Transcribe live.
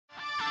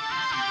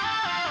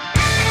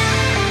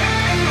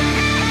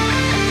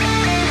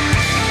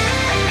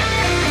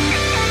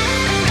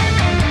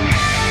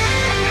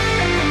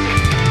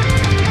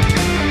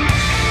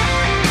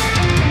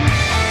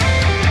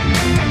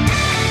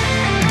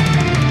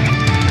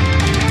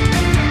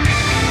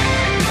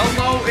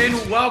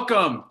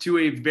Welcome to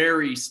a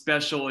very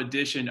special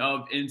edition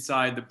of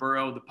Inside the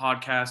Burrow, the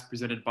podcast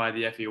presented by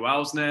the FAU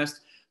Owls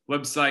Nest,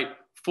 website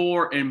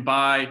for and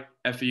by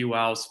FAU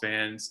Owls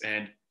fans.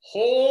 And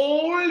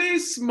holy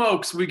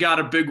smokes, we got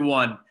a big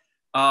one.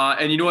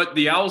 And you know what?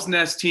 The Owls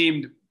Nest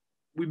team,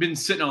 we've been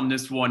sitting on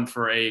this one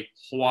for a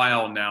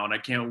while now, and I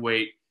can't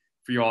wait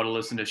for you all to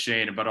listen to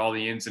Shane about all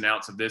the ins and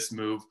outs of this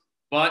move.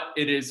 But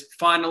it is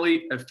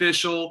finally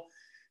official.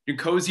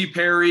 N'Kosi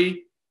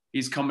Perry,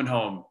 he's coming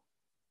home.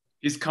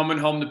 He's coming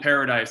home to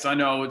paradise. I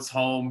know it's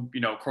home,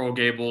 Coral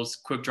Gables,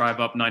 quick drive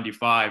up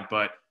 95,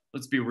 but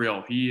let's be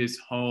real. He is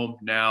home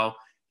now.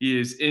 He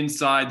is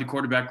inside the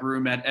quarterback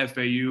room at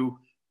FAU.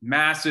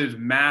 Massive,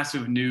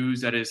 massive news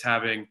that is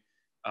having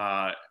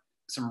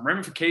some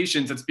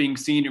ramifications that's being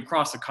seen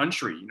across the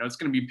country. It's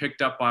going to be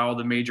picked up by all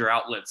the major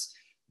outlets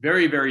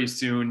very, very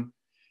soon.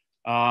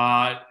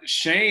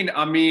 Shane,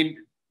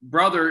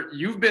 brother,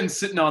 you've been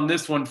sitting on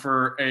this one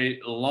for a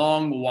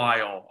long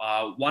while.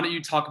 Why don't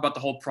you talk about the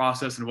whole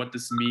process and what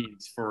this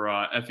means for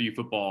FAU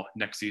football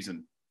next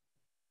season?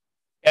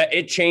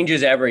 It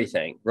changes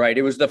everything, right?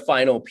 It was the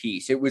final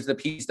piece. It was the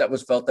piece that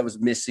was felt that was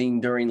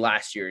missing during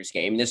last year's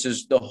game. This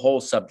is the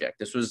whole subject.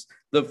 This was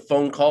the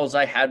phone calls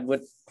I had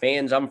with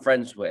fans I'm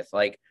friends with.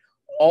 Like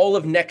all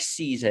of next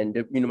season,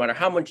 no matter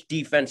how much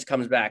defense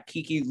comes back,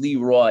 Kiki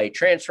Leroy,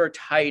 transfer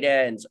tight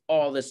ends,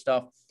 all this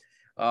stuff.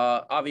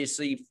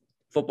 Obviously,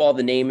 football,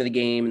 the name of the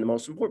game, and the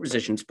most important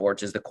position in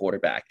sports is the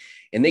quarterback.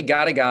 And they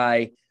got a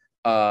guy,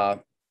 a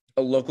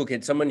local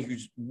kid, someone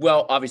who's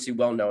obviously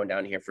well-known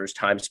down here for his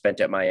time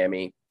spent at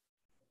Miami,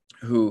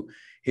 who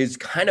has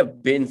kind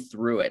of been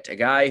through it. A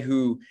guy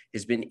who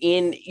has been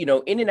in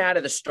and out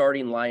of the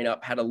starting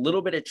lineup, had a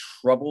little bit of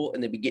trouble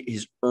in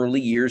his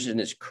early years in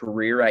his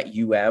career at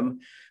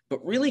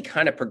but really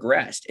kind of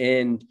progressed.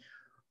 And,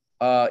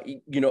 I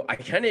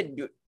kind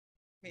of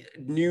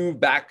knew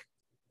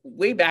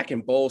way back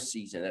in bowl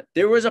season that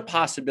there was a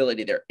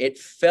possibility there. It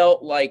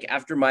felt like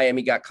after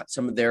Miami got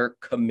some of their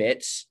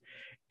commits,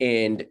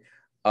 and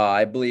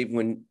I believe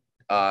when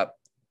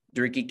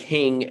Ricky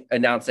King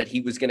announced that he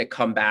was going to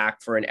come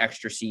back for an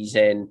extra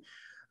season,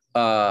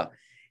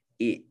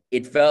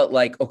 it felt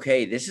like,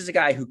 okay, this is a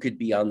guy who could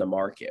be on the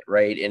market,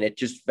 right? And it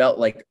just felt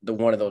like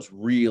one of those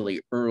really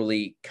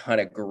early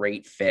kind of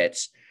great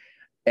fits.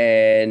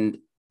 And,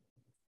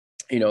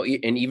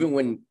 and even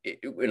when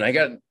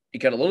it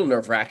got a little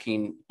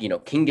nerve-wracking,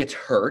 King gets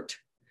hurt.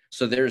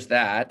 So there's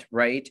that,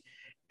 right?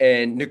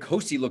 And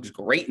N'Kosi looks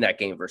great in that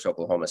game versus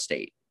Oklahoma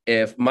State.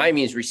 If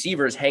Miami's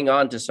receivers hang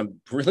on to some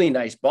really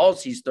nice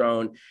balls he's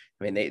thrown,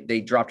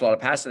 they dropped a lot of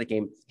passes in the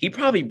game, he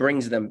probably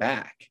brings them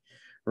back,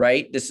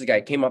 right? This is a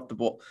guy who came off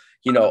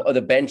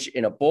the bench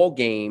in a bowl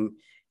game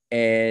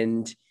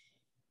and,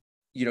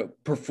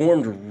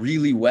 performed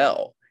really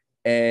well.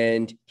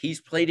 And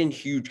he's played in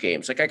huge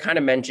games. Like I kind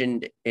of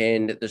mentioned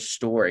in the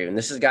story, and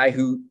this is a guy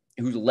who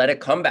led a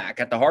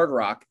comeback at the Hard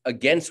Rock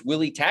against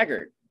Willie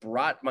Taggart,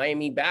 brought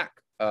Miami back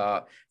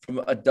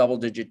from a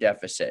double-digit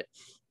deficit.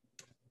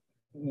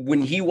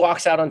 When he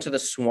walks out onto the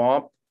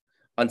swamp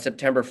on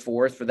September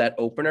 4th for that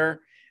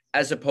opener,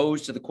 as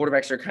opposed to the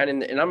quarterbacks that are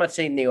kind of, and I'm not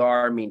saying they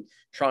are,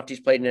 Tronti's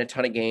played in a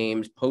ton of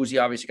games. Posey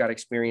obviously got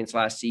experience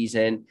last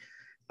season.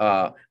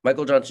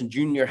 Michael Johnson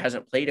Jr.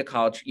 hasn't played a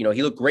college, he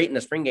looked great in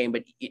the spring game,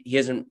 but he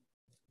hasn't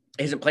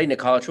played in a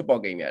college football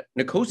game yet.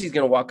 N'Kosi's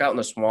going to walk out in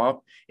the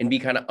swamp and be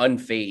kind of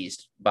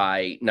unfazed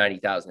by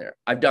 90,000 there.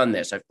 I've done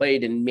this. I've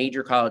played in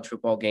major college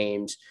football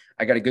games.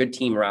 I got a good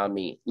team around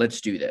me.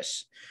 Let's do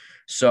this.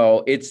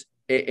 So it's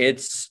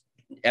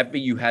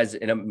FAU has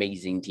an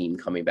amazing team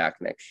coming back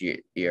next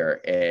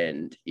year.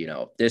 And,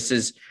 this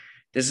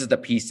is the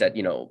piece that,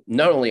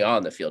 not only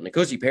on the field,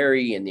 N'Kosi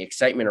Perry and the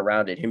excitement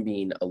around it, him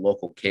being a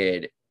local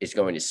kid, is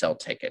going to sell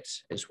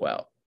tickets as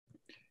well.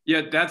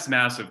 Yeah, that's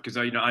massive because,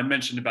 I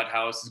mentioned about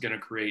how this is going to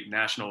create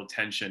national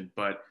attention,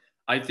 but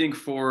I think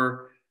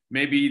for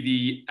maybe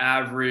the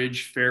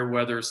average fair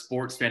weather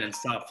sports fan in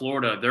South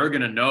Florida, they're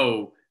going to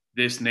know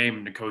this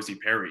name, N'Kosi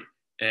Perry.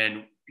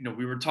 And,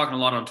 we were talking a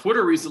lot on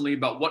Twitter recently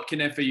about what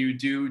can FAU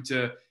do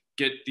to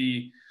get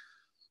the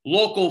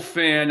local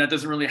fan that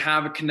doesn't really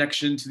have a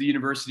connection to the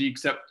university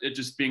except it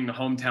just being the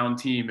hometown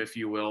team, if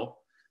you will.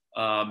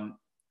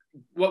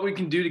 What we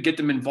can do to get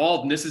them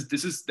involved. And this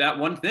is that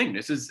one thing.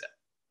 This is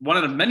one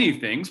of the many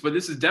things, but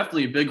this is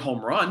definitely a big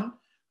home run,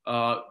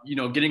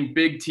 getting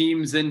big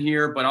teams in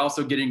here, but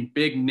also getting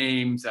big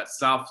names that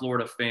South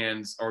Florida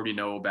fans already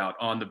know about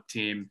on the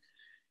team.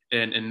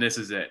 And this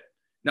is it.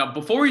 Now,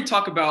 before we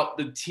talk about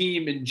the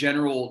team in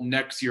general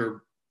next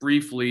year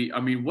briefly,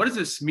 what does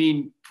this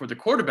mean for the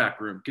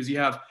quarterback room? Because you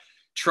have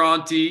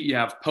Tronti, you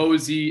have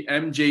Posey,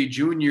 MJ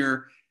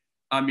Jr.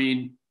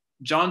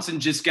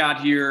 Johnson just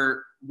got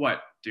here,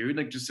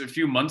 just a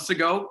few months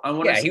ago?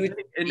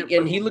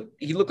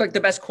 He looked like the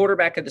best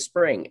quarterback of the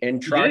spring.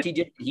 And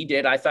Tronti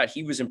did. I thought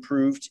he was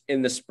improved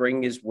in the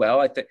spring as well.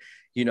 I think,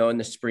 in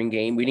the spring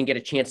game, we didn't get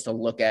a chance to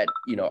look at,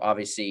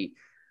 obviously,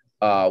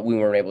 we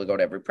weren't able to go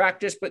to every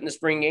practice, but in the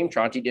spring game,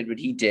 Tronti did what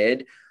he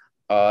did.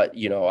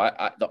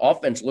 The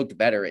offense looked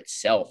better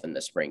itself in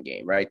the spring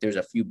game, right? There's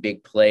a few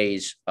big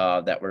plays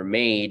that were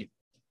made,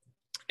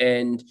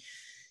 and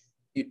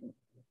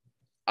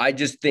I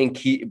just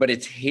think but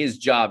it's his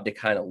job to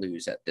kind of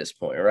lose at this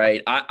point,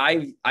 right?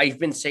 I've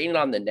been saying it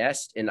on the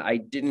Nest, and I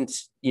didn't,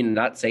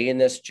 not saying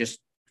this just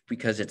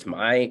because it's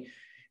my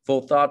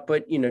full thought,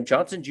 but Michael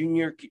Johnson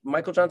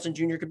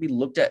Jr. could be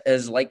looked at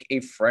as like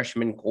a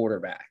freshman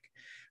quarterback,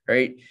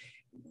 right?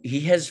 He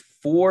has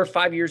 4 or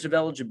 5 years of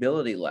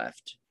eligibility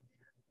left.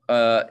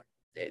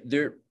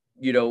 Especially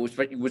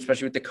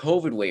with the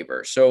COVID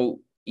waiver. So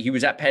he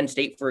was at Penn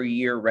State for a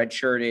year,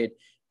 redshirted,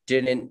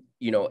 didn't,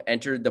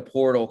 enter the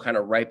portal kind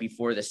of right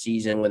before the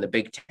season when the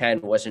Big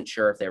Ten wasn't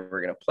sure if they were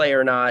going to play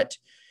or not.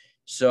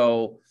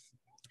 So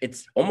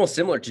it's almost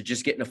similar to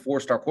just getting a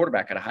 4-star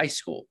quarterback out of high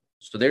school.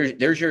 So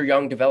there's your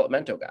young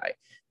developmental guy.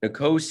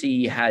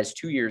 Nkosi has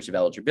 2 years of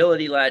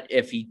eligibility left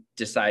if he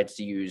decides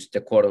to use the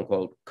quote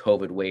unquote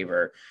COVID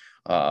waiver.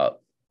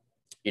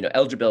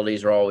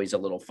 Eligibilities are always a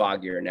little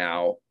foggier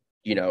now,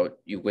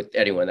 with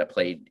anyone that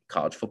played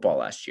college football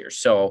last year.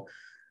 So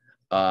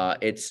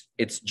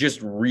it's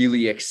just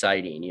really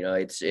exciting.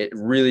 It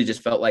really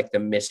just felt like the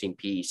missing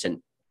piece.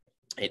 And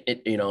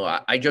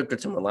I joked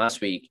with someone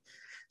last week,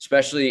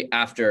 especially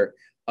after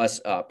us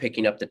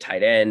picking up the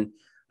tight end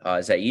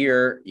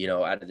Zaire,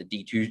 out of the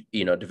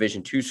D2,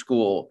 Division II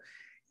school.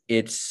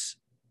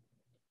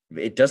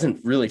 It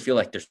doesn't really feel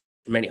like there's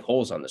many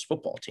holes on this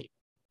football team,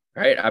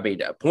 right? I mean,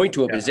 point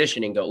to a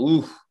position and go,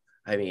 ooh,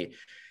 I mean,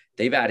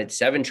 they've added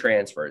 7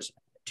 transfers,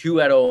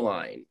 2 at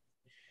O-line,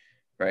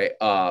 right?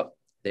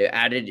 They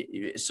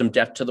added some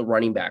depth to the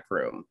running back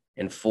room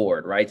and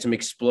Ford, right? Some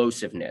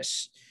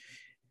explosiveness.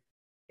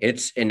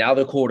 And now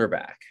the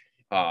quarterback,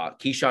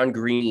 Keyshawn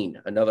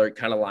Green, another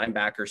kind of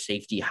linebacker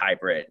safety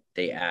hybrid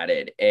they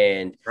added.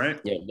 And, right.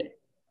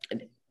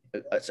 And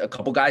a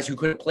couple guys who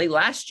couldn't play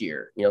last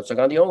year, it's like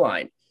on the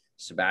O-line.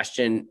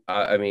 Sebastian,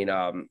 I'm going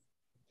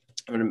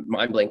to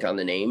mind blank on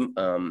the name.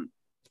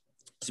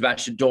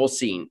 Sebastian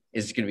Dolcine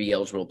is going to be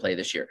eligible to play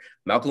this year.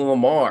 Malcolm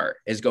Lamar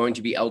is going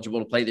to be eligible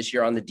to play this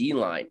year on the D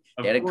line.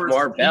 They added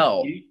Kamar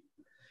Bell,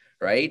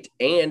 right?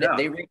 And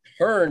they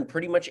returned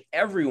pretty much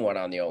everyone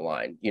on the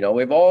O-line. We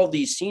have all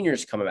these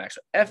seniors coming back.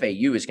 So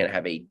FAU is going to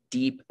have a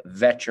deep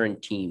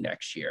veteran team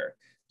next year.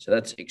 So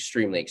that's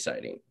extremely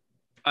exciting.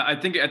 I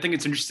think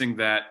it's interesting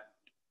that,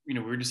 we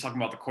were just talking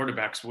about the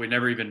quarterbacks, but we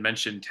never even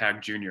mentioned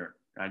Tag Jr.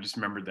 I just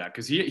remembered that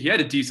because he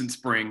had a decent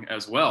spring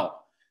as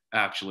well,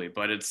 actually.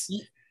 But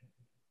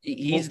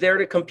he's there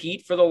to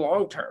compete for the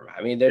long term.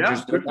 I mean, they're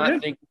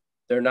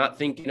not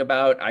thinking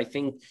about, I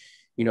think,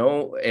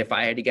 if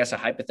I had to guess a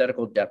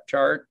hypothetical depth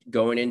chart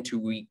going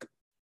into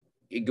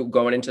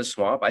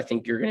Swamp, I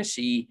think you're going to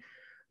see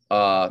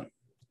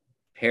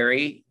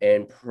Perry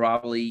and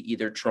probably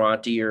either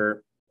Tronti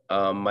or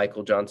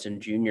Michael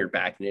Johnson Jr.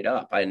 backing it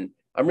up. And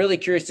I'm really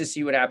curious to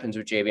see what happens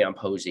with Javion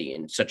Posey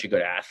and such a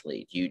good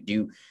athlete. Do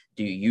you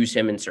use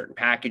him in certain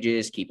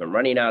packages, keep him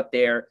running out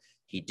there?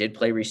 He did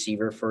play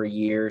receiver for a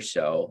year,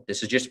 so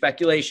this is just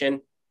speculation.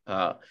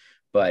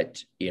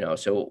 But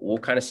so we'll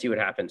kind of see what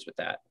happens with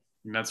that.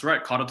 And that's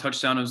right. Caught a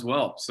touchdown as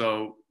well.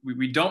 So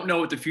we don't know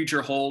what the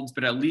future holds,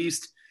 but at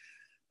least,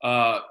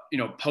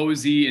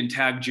 Posey and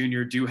Tag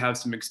Jr. do have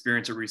some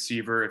experience at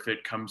receiver if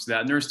it comes to that.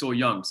 And they're still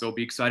young. So it'll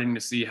be exciting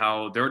to see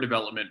how their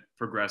development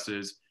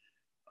progresses.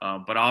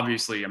 But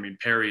obviously,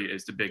 Perry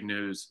is the big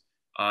news.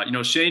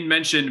 Shane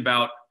mentioned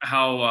about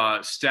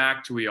how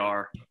stacked we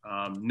are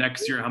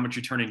next year, how much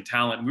returning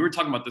talent. We were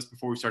talking about this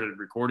before we started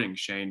recording,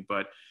 Shane,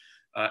 but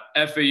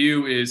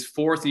FAU is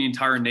 4th in the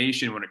entire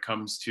nation when it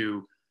comes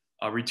to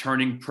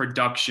returning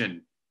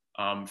production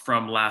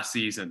from last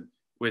season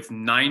with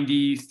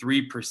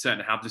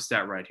 93%. I have the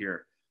stat right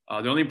here.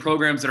 The only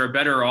programs that are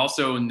better are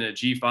also in the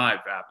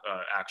G5,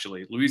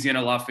 actually.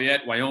 Louisiana,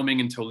 Lafayette,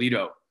 Wyoming, and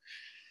Toledo.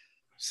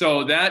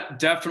 So that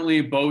definitely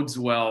bodes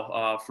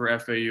well for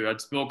FAU.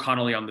 That's Bill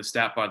Connolly on the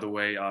stat, by the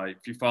way.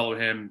 If you follow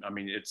him,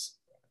 it's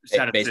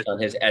based on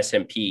his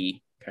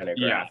S&P kind of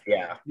graph.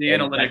 Yeah. The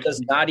analytics that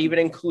does not even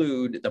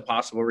include the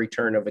possible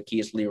return of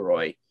Akias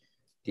Leroy,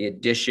 the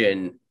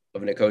addition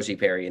of Nkosi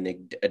Perry, and the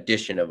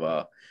addition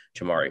of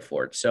Jamari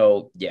Ford.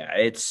 So yeah,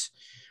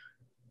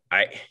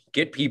 I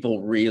get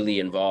people really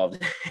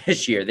involved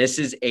this year. This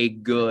is a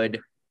good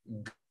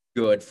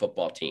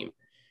football team.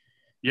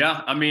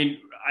 Yeah,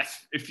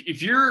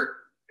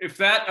 if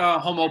that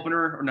home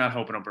opener, or not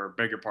home opener,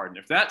 beg your pardon,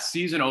 if that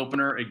season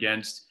opener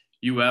against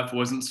UF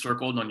wasn't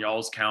circled on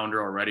y'all's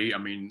calendar already,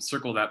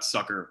 circle that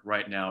sucker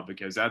right now,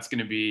 because that's going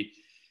to be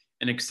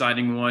an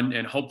exciting one.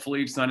 And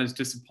hopefully it's not as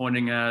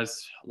disappointing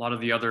as a lot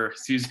of the other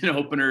season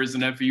openers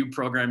in FAU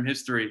program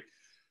history,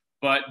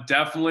 but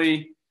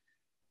definitely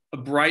a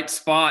bright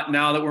spot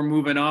now that we're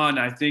moving on.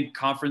 I think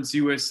Conference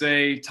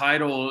USA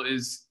title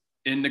is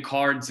in the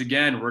cards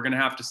again. We're going to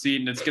have to see it,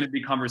 and it's going to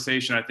be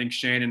conversation I think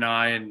Shane and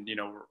I and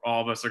all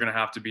of us are going to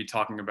have to be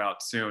talking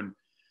about soon.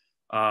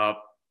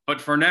 But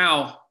for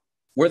now,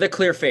 we're the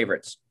clear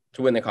favorites.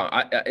 to win the con.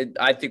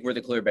 I think we're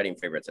the clear betting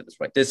favorites at this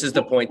point. This is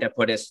the point that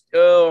put us.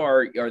 Oh,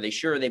 are they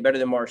sure? Are they better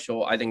than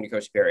Marshall? I think Nico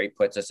Sperry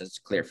puts us as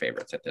clear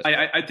favorites at this point.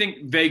 I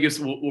think Vegas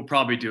will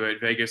probably do it.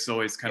 Vegas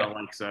always kind of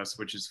likes us,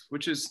 which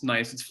is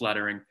nice. It's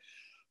flattering.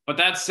 But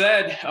that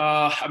said,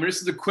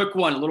 this is a quick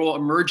one, a little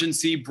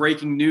emergency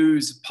breaking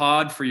news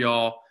pod for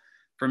y'all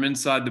from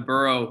inside the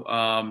Burrow.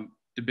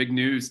 The big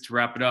news to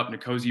wrap it up: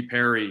 N'Kosi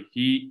Perry.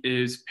 He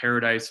is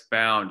paradise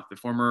bound. The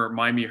former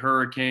Miami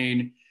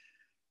Hurricane.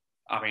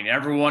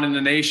 Everyone in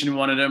the nation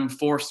wanted him,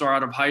 4-star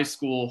out of high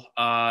school.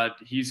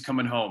 He's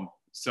coming home.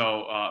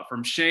 So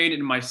from Shane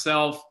and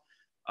myself,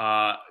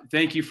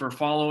 thank you for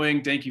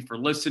following. Thank you for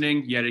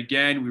listening. Yet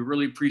again, we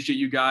really appreciate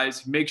you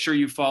guys. Make sure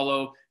you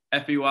follow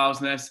FAU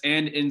Owl's Nest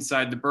and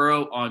Inside the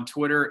Burrow on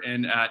Twitter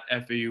and at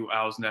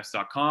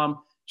FAUOwlsNest.com.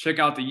 Check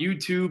out the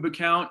YouTube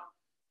account.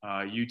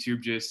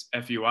 YouTube just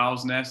FAU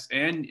Owl's Nest,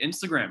 and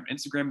Instagram.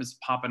 Instagram is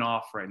popping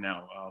off right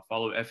now.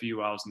 Follow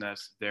FAU Owl's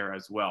Nest there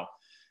as well.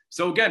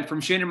 So again, from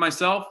Shane and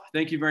myself,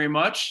 thank you very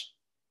much,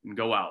 and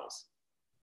go Owls.